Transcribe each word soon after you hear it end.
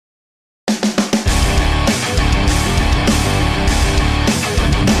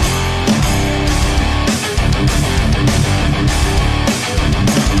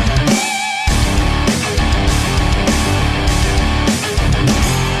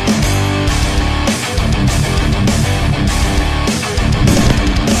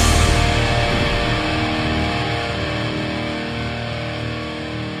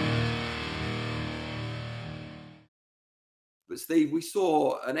Steve, we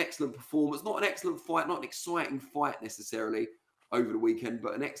saw an excellent performance, not an excellent fight, not an exciting fight necessarily over the weekend,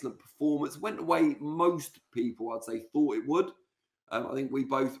 but an excellent performance. Went the way most people, I'd say, thought it would. I think we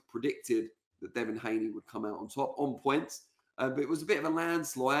both predicted that Devin Haney would come out on top on points, but it was a bit of a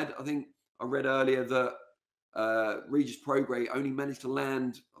landslide. I think I read earlier that Regis Prograis only managed to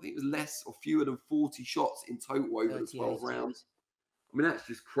land, I think it was less or fewer than 40 shots in total over the 12 rounds. I mean, that's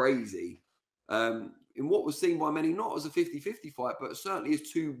just crazy. In what was seen by many not as a 50-50 fight, but certainly as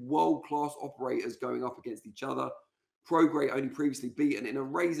two world-class operators going up against each other. Prograis only previously beaten in a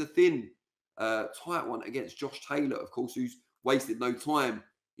razor-thin tight one against Josh Taylor, of course, who's wasted no time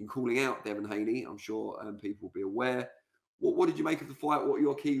in calling out Devin Haney. I'm sure people will be aware. What did you make of the fight? What are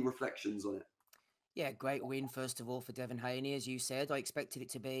your key reflections on it? Yeah, great win, first of all, for Devin Haney, as you said. I expected it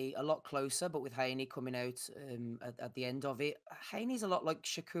to be a lot closer, but with Haney coming out at the end of it, Haney's a lot like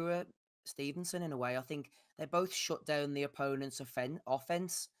Shakur Stevenson in a way. I think they both shut down the opponent's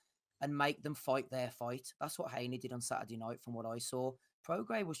offense and make them fight their fight. That's what Haney did on Saturday night from what I saw.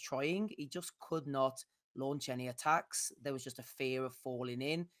 Prograis was trying. He just could not launch any attacks. There was just a fear of falling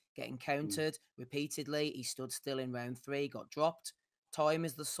in, getting countered repeatedly. He stood still in round 3, got dropped. Time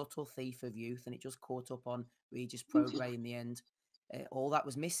is the subtle thief of youth, and it just caught up on Regis Prograis in the end. All that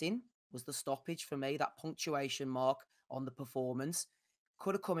was missing was the stoppage for me, that punctuation mark on the performance.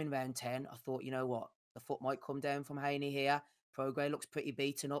 Could have come in round 10. I thought, you know what? The foot might come down from Haney here. Prograis looks pretty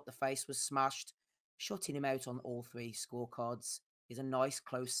beaten up. The face was smashed. Shutting him out on all 3 scorecards is a nice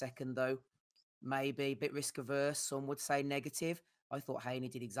close second, though. Maybe a bit risk averse. Some would say negative. I thought Haney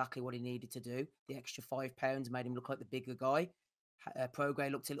did exactly what he needed to do. The extra £5 made him look like the bigger guy.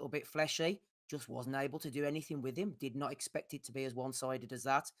 Prograis looked a little bit fleshy, just wasn't able to do anything with him. Did not expect it to be as one-sided as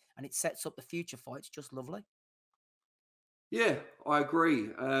that, and it sets up the future fights just lovely. Yeah, I agree.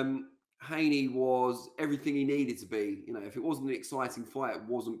 Haney was everything he needed to be. You know, if it wasn't an exciting fight, it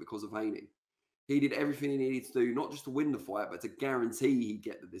wasn't because of Haney. He did everything he needed to do, not just to win the fight, but to guarantee he'd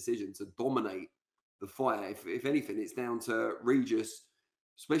get the decision, to dominate the fight. If anything, it's down to Regis,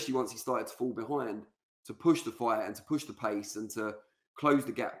 especially once he started to fall behind, to push the fight and to push the pace and to close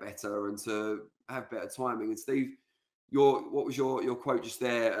the gap better and to have better timing. And Steve, what was your quote just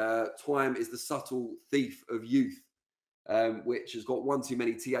there? Time is the subtle thief of youth, which has got one too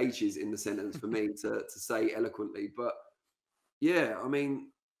many THs in the sentence for me to say eloquently. But yeah, I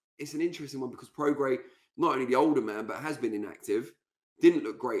mean, it's an interesting one because Prograis, not only the older man, but has been inactive. Didn't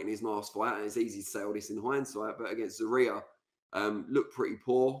look great in his last fight, and it's easy to say all this in hindsight, but against Zaria, looked pretty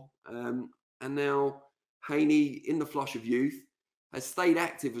poor. And now Haney, in the flush of youth, has stayed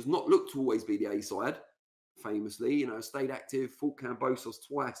active, has not looked to always be the A side, famously. You know, stayed active, fought Cambosos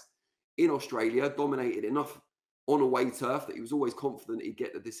twice in Australia, dominated enough on away turf that he was always confident he'd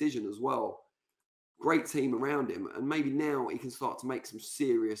get the decision as well. Great team around him, and maybe now he can start to make some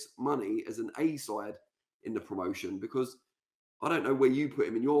serious money as an A side in the promotion, because I don't know where you put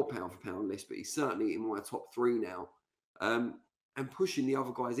him in your pound for pound list, but he's certainly in my top 3 now, and pushing the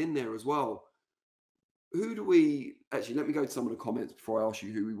other guys in there as well. Who do we actually? Let me go to some of the comments before I ask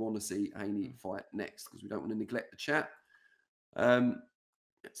you who we want to see Haney fight next, because we don't want to neglect the chat.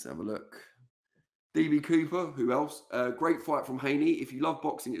 Let's have a look. DB Cooper, who else? Great fight from Haney. If you love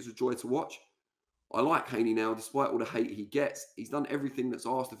boxing, it's a joy to watch. I like Haney now, despite all the hate he gets. He's done everything that's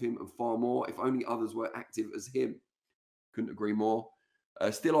asked of him and far more. If only others were active as him. Couldn't agree more.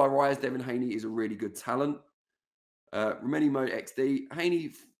 Still I rise. Devin Haney is a really good talent. Remeni Mode XD.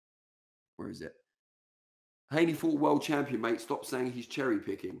 Haney, where is it? Haney fought world champion, mate. Stop saying he's cherry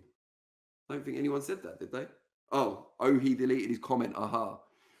picking. I don't think anyone said that, did they? Oh, he deleted his comment. Aha.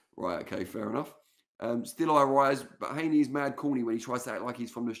 Right, okay, fair enough. Still I rise, but Haney is mad corny when he tries to act like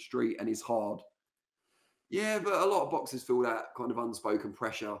he's from the street and is hard. Yeah, but a lot of boxers feel that kind of unspoken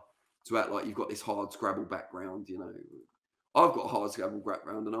pressure to act like you've got this hard Scrabble background, you know. I've got a hard Scrabble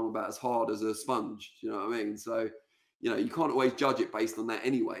background and I'm about as hard as a sponge, you know what I mean? So, you know, you can't always judge it based on that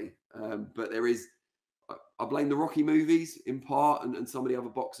anyway. But there is, I blame the Rocky movies in part and some of the other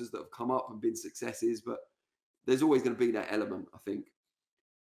boxers that have come up and been successes, but there's always going to be that element, I think.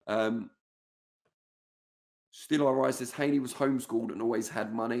 Still I rise says Haney was homeschooled and always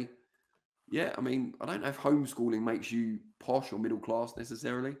had money. Yeah, I mean, I don't know if homeschooling makes you posh or middle class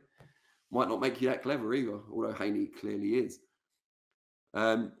necessarily. Might not make you that clever either, although Haney clearly is.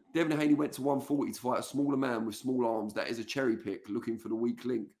 Devin Haney went to 140 to fight a smaller man with small arms. That is a cherry pick looking for the weak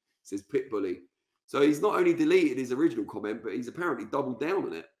link, says Pitbully. So he's not only deleted his original comment, but he's apparently doubled down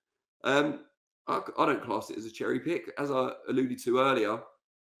on it. I don't class it as a cherry pick. As I alluded to earlier,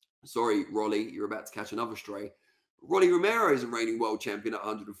 sorry, Rolly, you're about to catch another stray. Rolly Romero is a reigning world champion at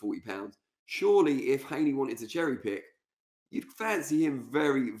 140 pounds. Surely, if Haney wanted to cherry pick, you'd fancy him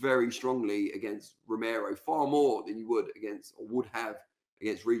very, very strongly against Romero, far more than you would against, or would have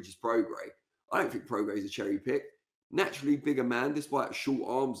against Regis Prograis. I don't think Prograis is a cherry pick. Naturally bigger man, despite short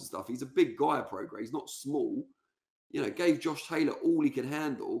arms and stuff. He's a big guy, Prograis. He's not small. You know, gave Josh Taylor all he could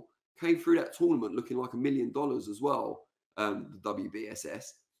handle. Came through that tournament looking like $1 million as well. The WBSS.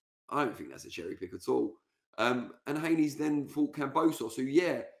 I don't think that's a cherry pick at all. And Haney's then fought Cambosos, who,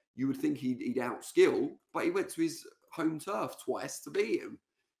 yeah, you would think he'd outskill, but he went to his home turf twice to beat him.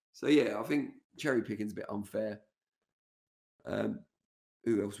 So, yeah, I think cherry picking's a bit unfair.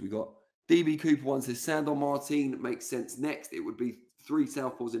 Who else we got? DB Cooper one says, Sandor Martin makes sense next. It would be 3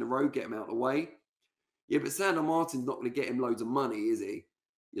 southpaws in a row, get him out of the way. Yeah, but Sandor Martin's not going to get him loads of money, is he?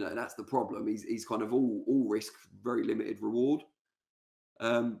 You know, that's the problem. He's kind of all risk, very limited reward.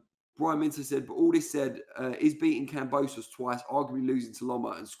 Brian Minter said, but all this said, is beating Cambosos twice, arguably losing to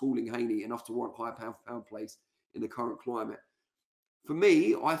Loma and schooling Haney enough to warrant high pound-for-pound place in the current climate? For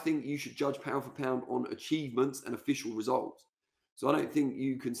me, I think you should judge pound for pound on achievements and official results. So I don't think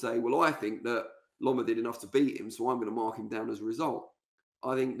you can say, well, I think that Loma did enough to beat him, so I'm going to mark him down as a result.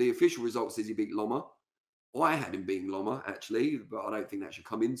 I think the official result says he beat Loma. I had him beating Loma, actually, but I don't think that should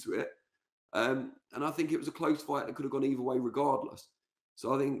come into it. And I think it was a close fight that could have gone either way regardless.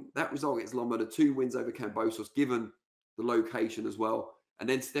 So I think that result against Loma, the 2 wins over Cambosos, given the location as well, and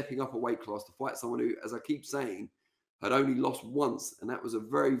then stepping up a weight class to fight someone who, as I keep saying, had only lost once, and that was a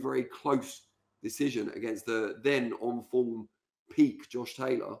very, very close decision against the then on-form peak Josh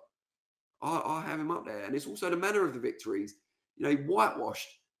Taylor. I have him up there. And it's also the manner of the victories. You know, he whitewashed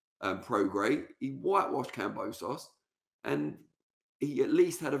Prograis, he whitewashed Cambosos, and he at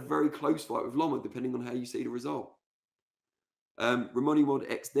least had a very close fight with Loma, depending on how you see the result. Ramoni Mod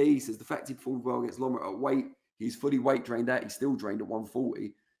XD says the fact he performed well against Loma at weight, he's fully weight drained out, he's still drained at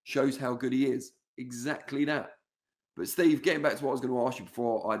 140, shows how good he is. Exactly that. But Steve, getting back to what I was going to ask you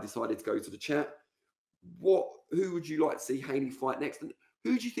before I decided to go to the chat, who would you like to see Haney fight next? And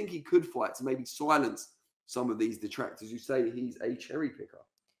who do you think he could fight to maybe silence some of these detractors who say he's a cherry picker?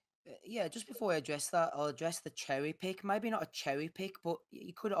 Yeah, just before I address that, I'll address the cherry pick. Maybe not a cherry pick, but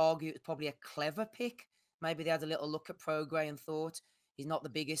you could argue it's probably a clever pick. Maybe they had a little look at Prograis and thought he's not the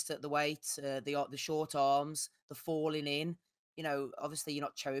biggest at the weight, the short arms, the falling in. You know, obviously you're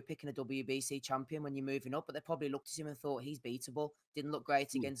not cherry picking a WBC champion when you're moving up, but they probably looked at him and thought he's beatable. Didn't look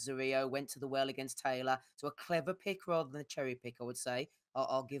great against Zorrillo, went to the well against Taylor. So a clever pick rather than a cherry pick, I would say.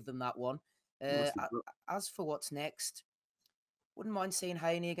 I'll give them that one. As for what's next, wouldn't mind seeing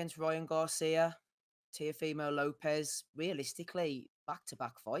Haney against Ryan Garcia, Teofimo Lopez. Realistically,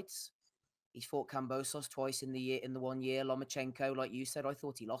 back-to-back fights. He's fought Cambosos twice in the 1 year. Lomachenko, like you said, I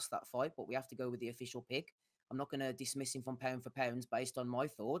thought he lost that fight, but we have to go with the official pick. I'm not going to dismiss him from pound for pounds based on my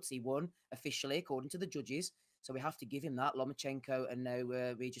thoughts. He won officially according to the judges, so we have to give him that. Lomachenko and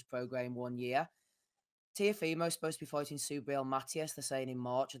now Regis Prograis in 1 year. Teofimo's supposed to be fighting Subriel Matias. They're saying in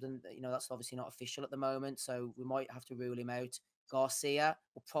March. That's obviously not official at the moment, so we might have to rule him out. Garcia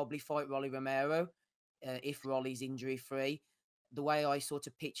will probably fight Rolly Romero if Rolly's injury free. The way I sort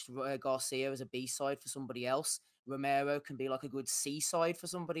of pitched Garcia as a B-side for somebody else, Romero can be like a good C-side for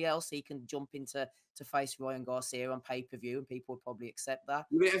somebody else. He can jump into to face Ryan Garcia on pay-per-view, and people would probably accept that.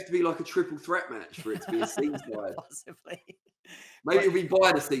 Would it have to be like a triple threat match for it to be a C-side? Possibly. Maybe it'll be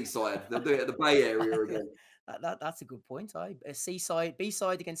by the C-side. They'll do it at the Bay Area again. That's a good point. A C-side,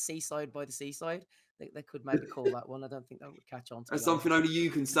 B-side against C-side by the C-side. They could maybe call that one. I don't think that would catch on. That's something only you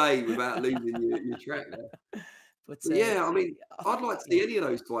can say without losing your track there. But yeah, I mean, I'd like to see any of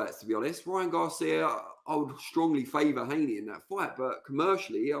those fights, to be honest. Ryan Garcia, I would strongly favour Haney in that fight, but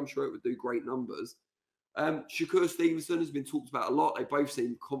commercially, I'm sure it would do great numbers. Shakur Stevenson has been talked about a lot. They both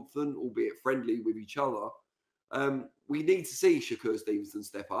seem confident, albeit friendly with each other. We need to see Shakur Stevenson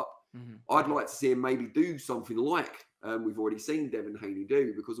step up. Mm-hmm. I'd like to see him maybe do something like we've already seen Devin Haney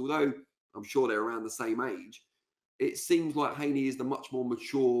do, because although I'm sure they're around the same age, it seems like Haney is the much more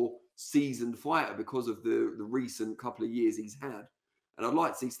mature, seasoned fighter because of the recent couple of years he's had. And I'd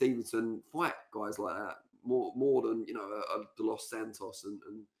like to see Stevenson fight guys like that more than, a De Los Santos and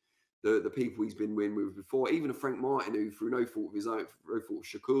the people he's been winning with before. Even a Frank Martin, who through no fault of his own, through no fault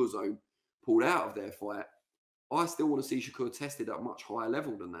of Shakur's own, pulled out of their fight. I still want to see Shakur tested at a much higher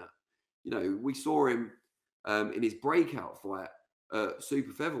level than that. We saw him in his breakout fight at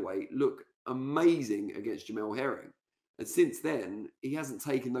super featherweight look amazing against Jamel Herring. And since then, he hasn't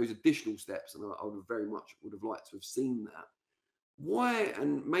taken those additional steps, and I would have liked to have seen that. Why,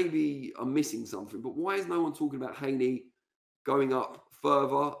 and maybe I'm missing something, but why is no one talking about Haney going up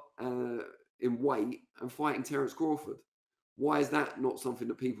further in weight and fighting Terence Crawford? Why is that not something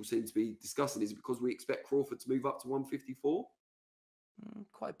that people seem to be discussing? Is it because we expect Crawford to move up to 154?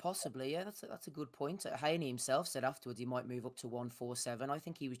 Quite possibly, yeah. That's a good point. Haney himself said afterwards he might move up to 147. I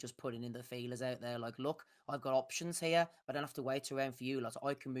think he was just putting in the feelers out there, like, look, I've got options here. I don't have to wait around for you. Like,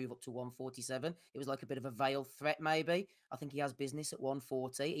 I can move up to 147. It was like a bit of a veiled threat, maybe. I think he has business at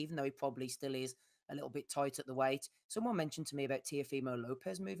 140, even though he probably still is a little bit tight at the weight. Someone mentioned to me about Teofimo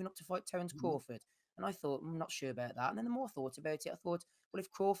Lopez moving up to fight Terence Crawford, and I thought, I'm not sure about that. And then the more I thought about it, I thought, well,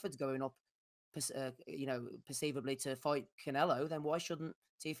 if Crawford's going up perceivably to fight Canelo, then why shouldn't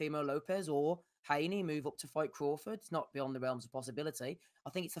Teofimo Lopez or Haney move up to fight Crawford? It's not beyond the realms of possibility. I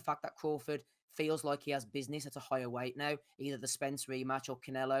think it's the fact that Crawford feels like he has business at a higher weight now, either the Spence rematch or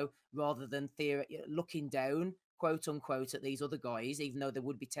Canelo, rather than looking down, quote unquote, at these other guys, even though there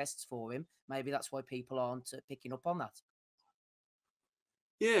would be tests for him. Maybe that's why people aren't picking up on that.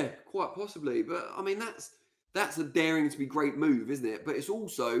 Yeah, quite possibly. But I mean, that's a daring to be great move, isn't it? But it's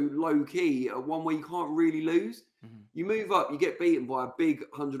also low key, one where you can't really lose. You move up, you get beaten by a big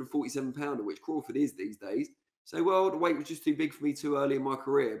 147 pounder, which Crawford is these days. Say, well, the weight was just too big for me too early in my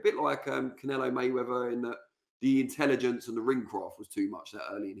career. A bit like Canelo Mayweather in that the intelligence and the ring craft was too much that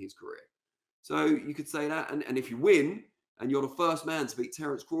early in his career. So you could say that. And if you win and you're the first man to beat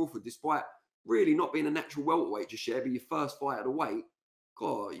Terence Crawford, despite really not being a natural welterweight just yet, but your first fight at a weight,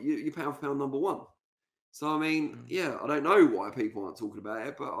 God, you're pound for pound number one. So I mean, yeah, I don't know why people aren't talking about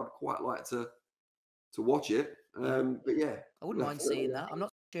it, but I'd quite like to watch it. Yeah. But yeah, I wouldn't mind seeing that. I'm not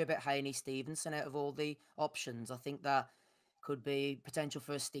sure about Haney Stevenson out of all the options. I think that could be potential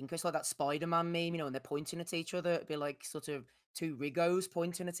for a stinker. It's like that Spider-Man meme, and they're pointing at each other. It'd be like sort of two Rigos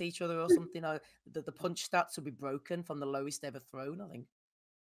pointing at each other or something. The punch stats would be broken from the lowest ever thrown, I think.